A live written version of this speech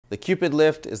The CUPID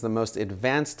lift is the most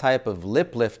advanced type of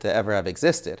lip lift to ever have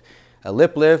existed. A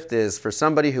lip lift is for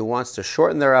somebody who wants to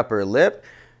shorten their upper lip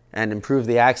and improve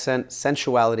the accent,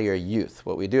 sensuality, or youth.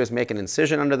 What we do is make an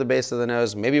incision under the base of the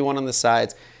nose, maybe one on the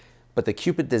sides, but the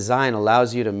CUPID design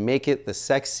allows you to make it the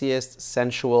sexiest,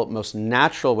 sensual, most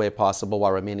natural way possible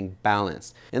while remaining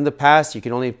balanced. In the past, you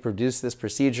could only produce this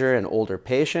procedure in older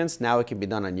patients. Now it can be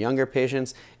done on younger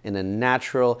patients in a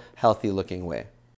natural, healthy looking way.